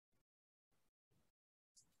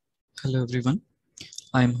Hello everyone,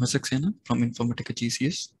 I am Hasaksena from Informatica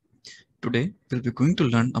GCS. Today we'll be going to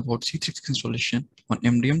learn about C360 installation on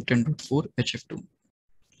MDM 10.4 HF2.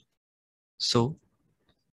 So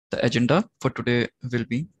the agenda for today we'll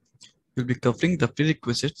be covering the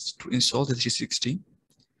prerequisites to install the C360,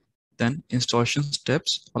 then installation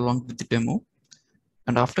steps along with the demo,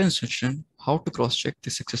 and after installation, how to cross-check the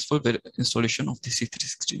successful installation of the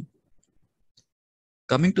C360.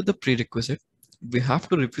 Coming to the prerequisite, we have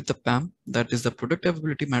to review the PAM, that is the Product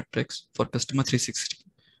Availability Matrix for Customer 360,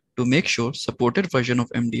 to make sure supported version of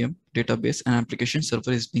MDM database and application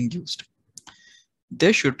server is being used.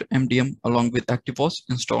 There should MDM along with ActiveOS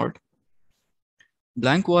installed.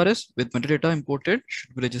 Blank ORS with metadata imported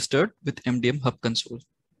should be registered with MDM Hub Console.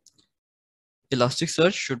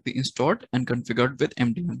 Elasticsearch should be installed and configured with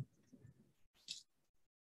MDM.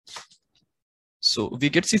 So we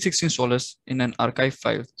get C360 installers in an archive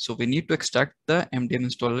file. So we need to extract the MDM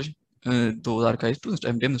installer, those archives to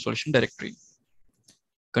MDM installation directory.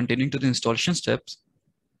 Continuing to the installation steps,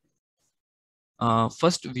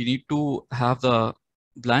 first we need to have the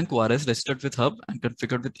blank ORS registered with Hub and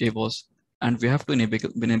configured with AWOS, and we have to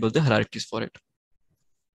enable the hierarchies for it.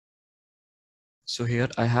 So here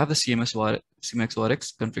I have the CMX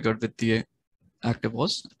ORX configured with the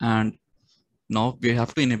ActiveOS, and now we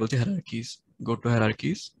have to enable the hierarchies. Go to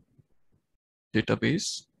hierarchies,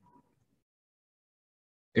 database.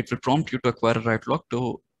 It will prompt you to acquire a write lock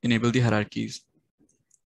to enable the hierarchies.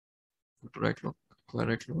 Go to write lock, acquire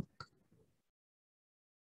write lock.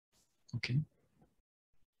 Okay.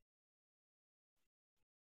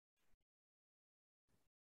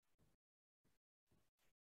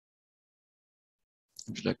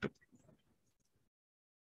 Would you like to?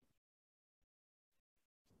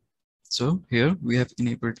 So here we have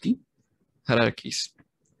enabled the hierarchies.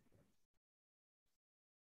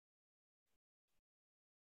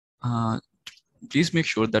 Please make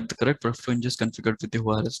sure that the correct workflow engine is configured with the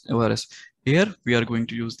ORS. Here we are going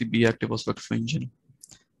to use the bActiveOS workflow engine.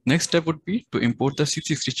 Next step would be to import the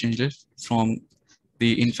C360 changes from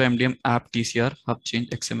the InfoMDM app TCR hub change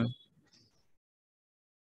XML.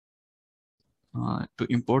 To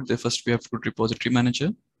import the first we have to go to repository manager.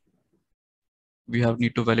 We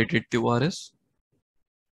need to validate the ORS.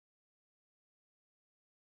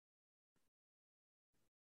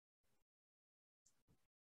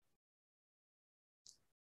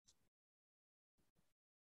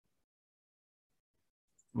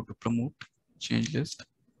 Go to promote, change list,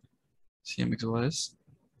 CMX ORS,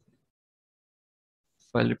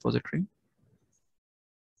 file repository,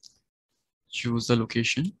 choose the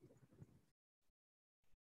location,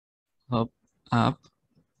 hub, app,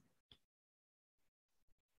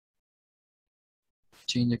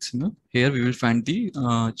 change XML. Here we will find the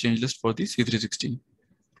change list for the C360.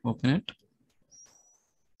 Open it.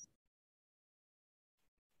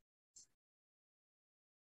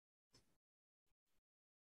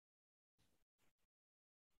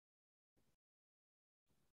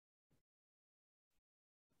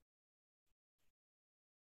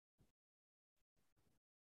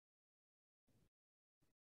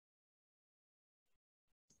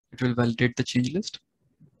 It will validate the change list.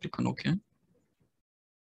 Click on OK.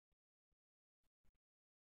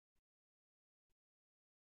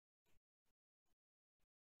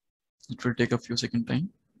 It will take a few seconds time.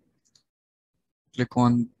 Click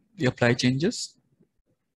on the apply changes,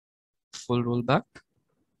 full rollback,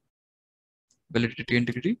 validity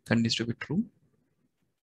integrity, that needs to be true.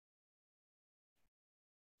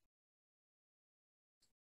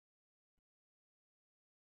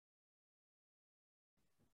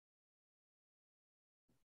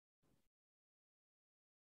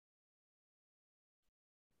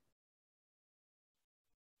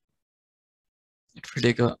 It will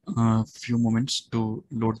take a few moments to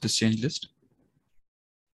load this change list.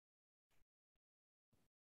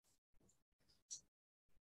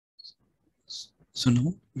 So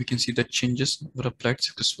now we can see that changes were applied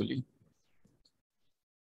successfully.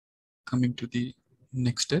 Coming to the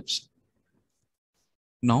next steps.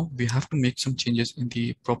 Now we have to make some changes in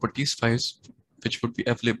the properties files, which would be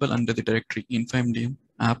available under the directory InfoMDM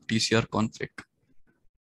app TCR config.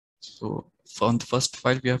 So for the first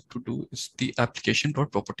file we have to do is the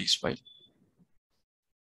application.properties file.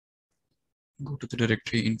 Go to the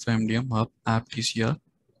directory InfoMDM hub app TCR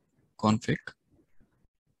config.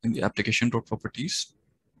 In the application.properties,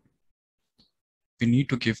 we need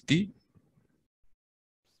to give the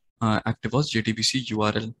ActiveOS JDBC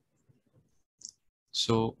URL.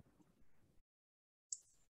 So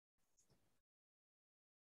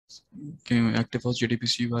ActiveOS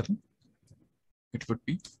JDBC URL, it would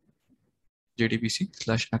be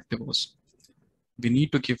JDBC/ActiveOS. we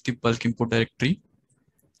need to give the bulk import directory,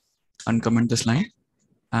 uncomment this line,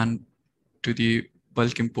 and to the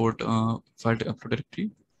bulk import file upload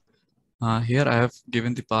directory. Here I have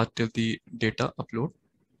given the path till the data upload.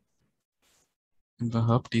 In the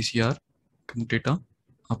hub TCR data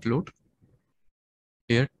upload.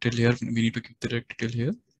 Here till here we need to give the directory till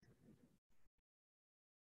here.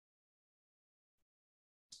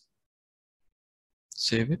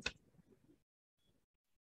 Save it.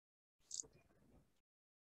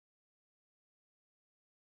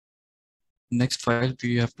 Next file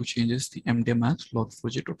we have to change is the MDM apps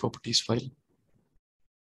log4j properties file.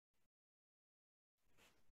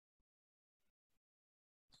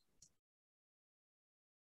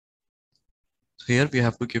 So here we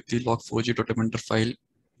have to give the log4j.emender file.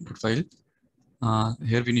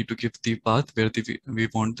 Here we need to give the path where we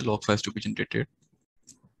want the log files to be generated.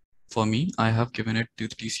 For me, I have given it to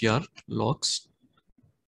the TCR logs,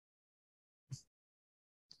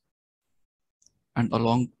 and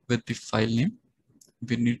along with the file name,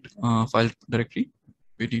 we need file directory.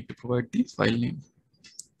 We need to provide the file name.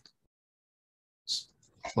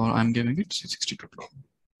 So I'm giving it C360.log.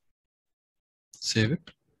 Save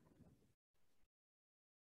it.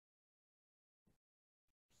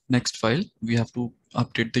 Next file, we have to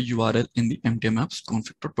update the URL in the MDM apps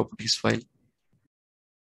config.properties file.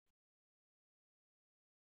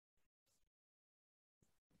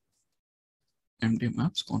 MDM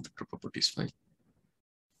apps config.properties file.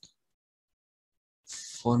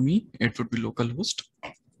 For me, it would be localhost.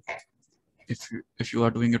 If you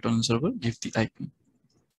are doing it on a server, give the IP.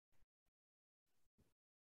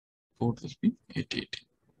 Port will be 8080.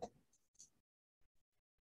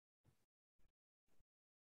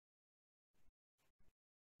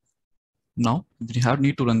 Now we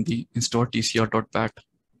need to run the install tcr.bat.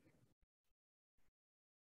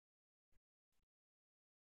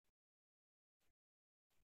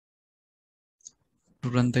 To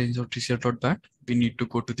run the install tcr.bat, we need to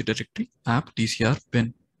go to the directory app tcr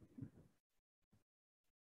bin.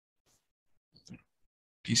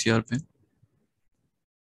 tcr bin,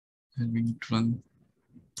 and we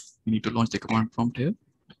need to launch the command prompt here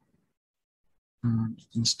and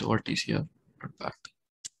install tcr.bat.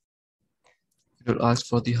 It will ask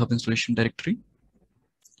for the hub installation directory.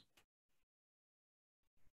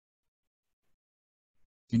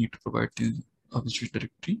 We need to provide the hub installation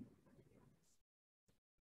directory.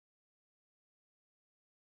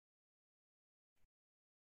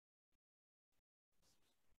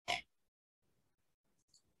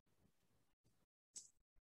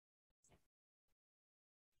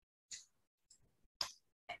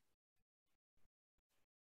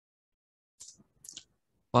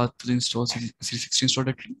 Path to the install C360 install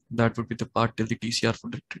directory. That would be the path till the TCR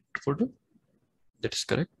folder. That is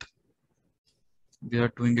correct. We are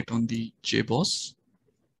doing it on the JBoss.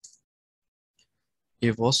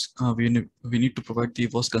 We need to provide the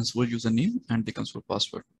AWOS console username and the console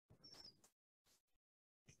password.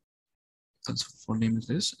 Console full name is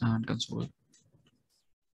this, and console.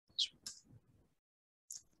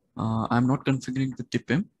 I'm not configuring with the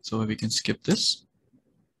PIM, so we can skip this.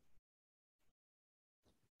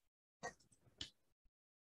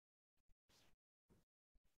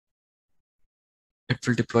 It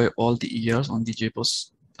will deploy all the ERs on the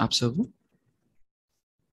JBoss app server.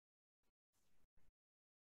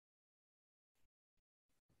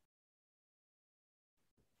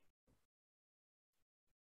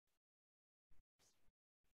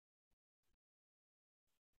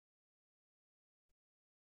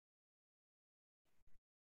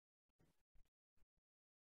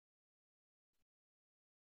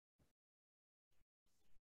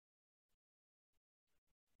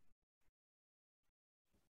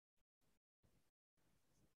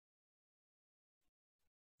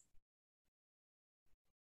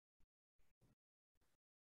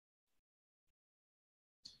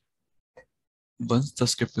 Once the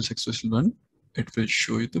script will successfully run, it will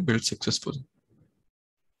show you the build successful.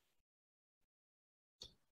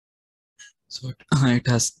 So it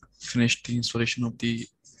has finished the installation of the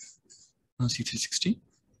C360.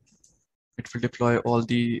 It will deploy all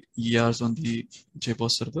the ERs on the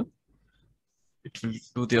JBoss server. It will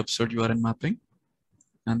do the absurd URL mapping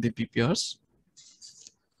and the PPRs.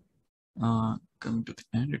 Coming to the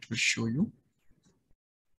end, it will show you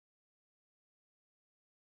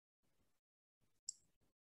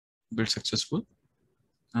build successful,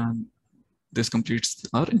 and this completes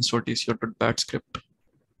our install tcr.bat script.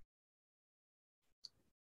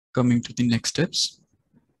 Coming to the next steps,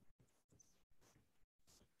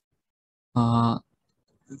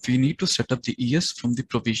 we need to set up the ES from the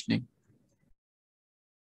provisioning.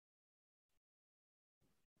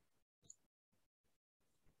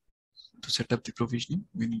 To set up the provisioning,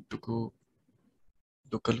 we need to go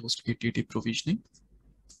localhost 8080 provisioning.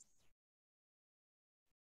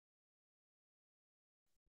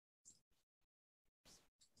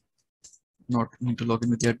 Not need to log in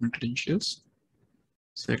with the admin credentials.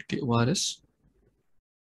 Select the ORS.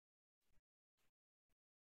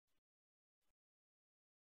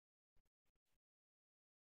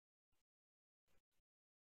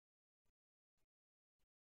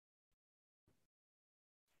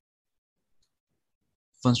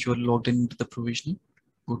 Once you are logged into the provisioning,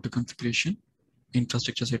 go to configuration,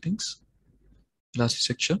 infrastructure settings, classes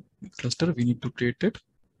section, cluster, we need to create it.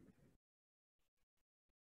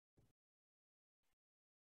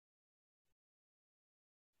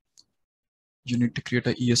 You need to create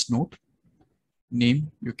a ES node.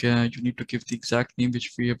 Name, you need to give the exact name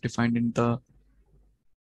which we have defined in the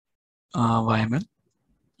YML.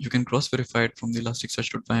 You can cross-verify it from the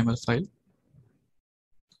elasticsearch.yml file.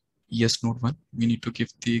 ES node 1, we need to give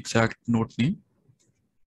the exact node name.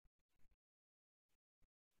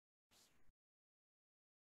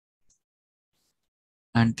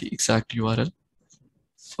 And the exact URL.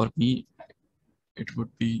 For me, it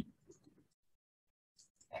would be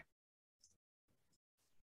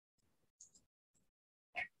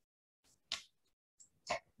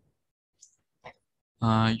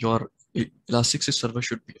your Elasticsearch server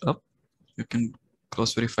should be up. You can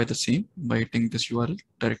cross-verify the same by hitting this URL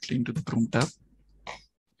directly into the Chrome tab.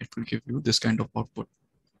 It will give you this kind of output.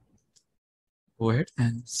 Go ahead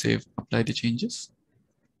and save, apply the changes.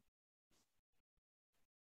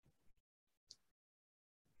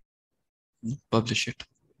 Publish it.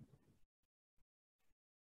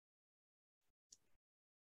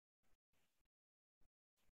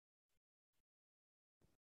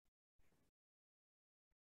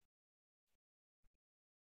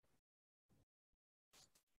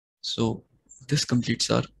 So this completes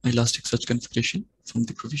our Elasticsearch configuration from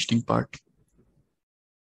the provisioning part.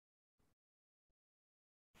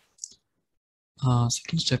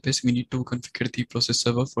 Second step is we need to configure the process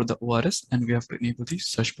server for the ORS and we have to enable the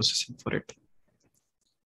search processing for it.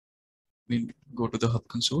 We go to the hub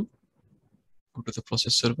console, go to the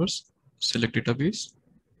process servers, select database.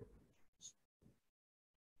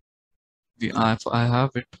 I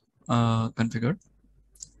have it configured.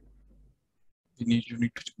 You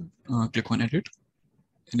need to click on edit,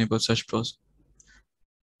 enable search processing.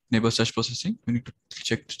 We need to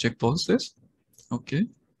checkbox this. Okay,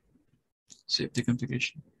 save the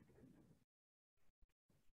configuration.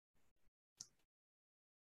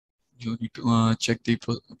 You need to check the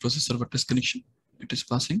process server test connection. It is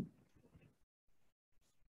passing.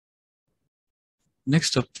 Next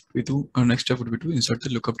step would be to insert the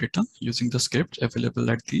lookup data using the script available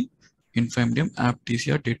at the InfoMDM app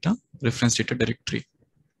TCR data reference data directory.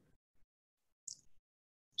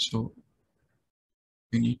 So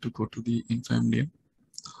we need to go to the InfoMDM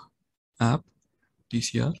app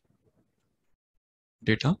TCR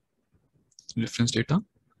data reference data.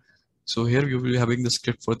 So here you will be having the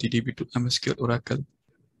script for the DB2 MSQL Oracle.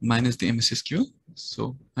 Mine is the MSSQL.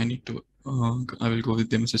 So I will go with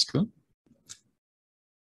the MSSQL.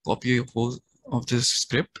 Copy a whole of this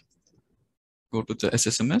script. Go to the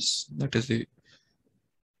SSMS, that is the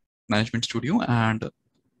Management Studio, and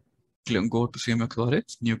go to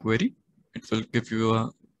CMXRX, new query. It will give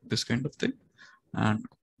you this kind of thing, and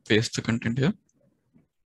paste the content here.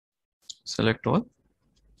 Select all,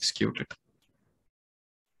 execute it.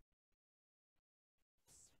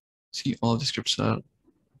 See, all the scripts are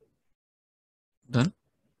done.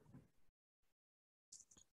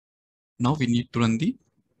 Now we need to run the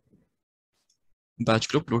batch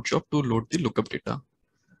group load job to load the lookup data.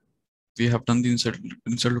 We have done the insert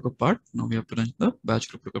lookup part. Now we have to run the batch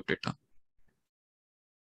group lookup data.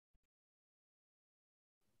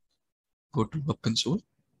 Go to Hub Console.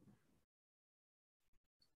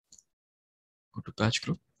 Go to batch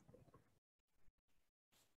group.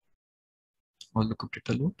 All lookup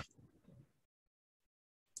data load.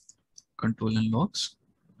 Control and logs.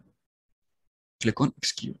 Click on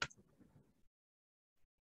execute.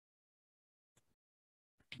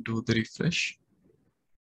 Do the refresh.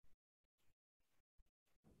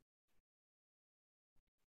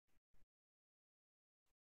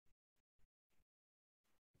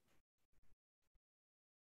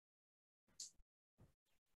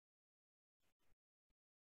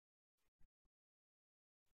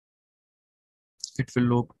 It will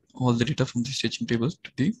log all the data from the staging table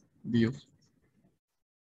to the view.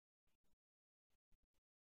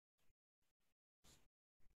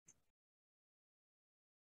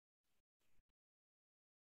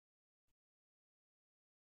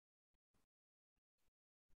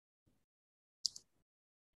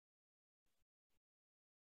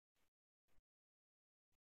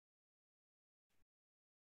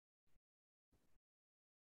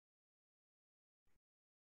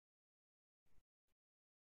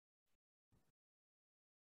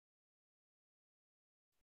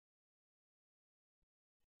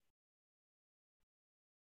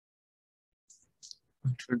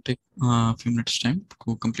 It will take a few minutes time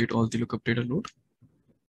to complete all the lookup data load.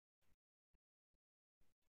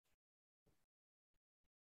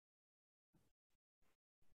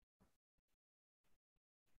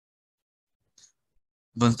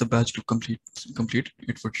 Once the batch loop complete,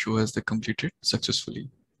 it would show as they completed successfully.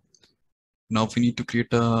 Now we need to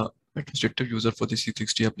create a administrator user for the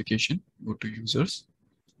C360 application. Go to users,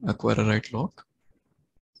 acquire a write lock,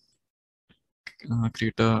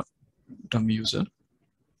 create a dummy user.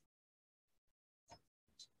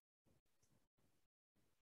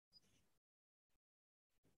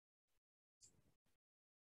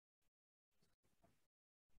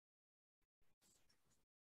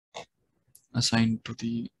 Assign to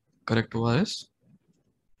the correct ORS,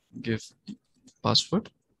 give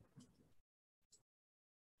password.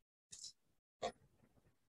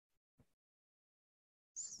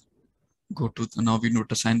 Go to now we need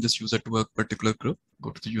to assign this user to a particular group. Go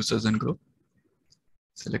to the users and group,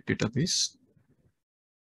 select database.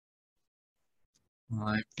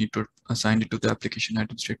 I need to assign it to the application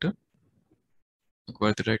administrator,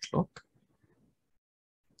 acquire the write lock,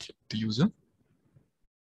 the user.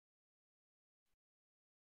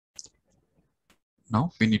 Now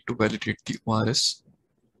we need to validate the ORS.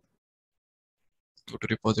 Go to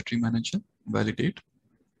repository manager, validate,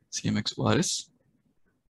 CMX ORS,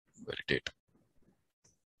 validate.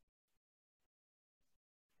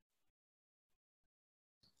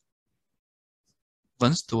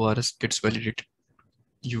 Once the ORS gets validated,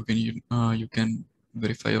 you can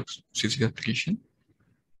verify your CC application.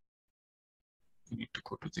 You need to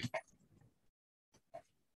go to the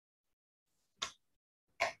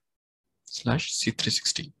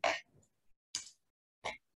 /C360.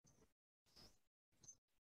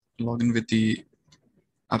 Log in with the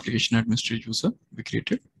application administrator user we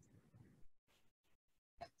created.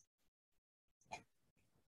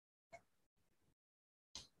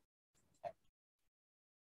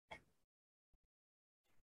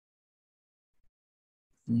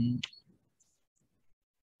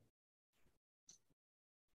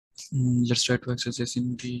 Let's try to access this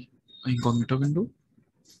in the incognito window.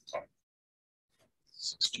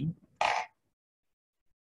 16.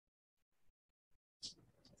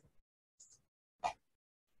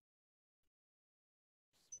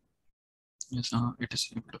 Yes, it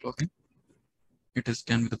is able to log in. It is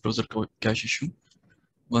scanned with the browser cache issue.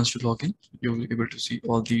 Once you log in, you will be able to see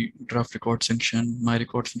all the draft record section, my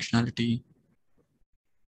record functionality,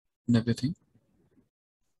 and everything.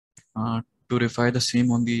 To verify the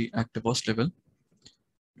same on the ActiveOS level,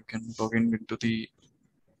 you can log in into the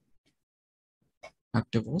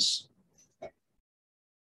ActiveOS.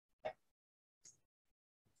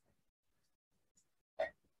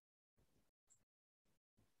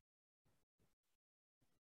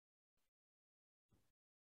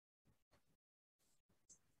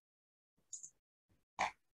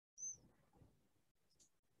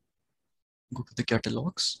 Go to the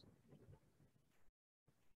catalogs.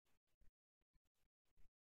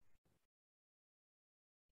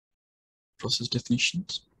 Process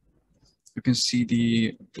definitions. You can see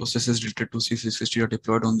the processes related to C360 are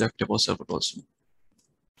deployed on the ActiveOS server also.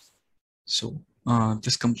 So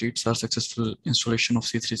this completes our successful installation of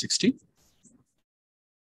C360.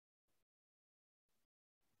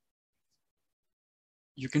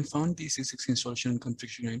 You can find the C6 installation and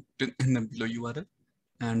configuration in the below URL,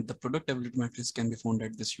 and the product availability matrix can be found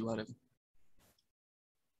at this URL.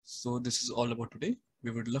 So this is all about today. We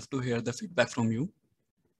would love to hear the feedback from you.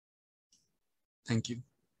 Thank you.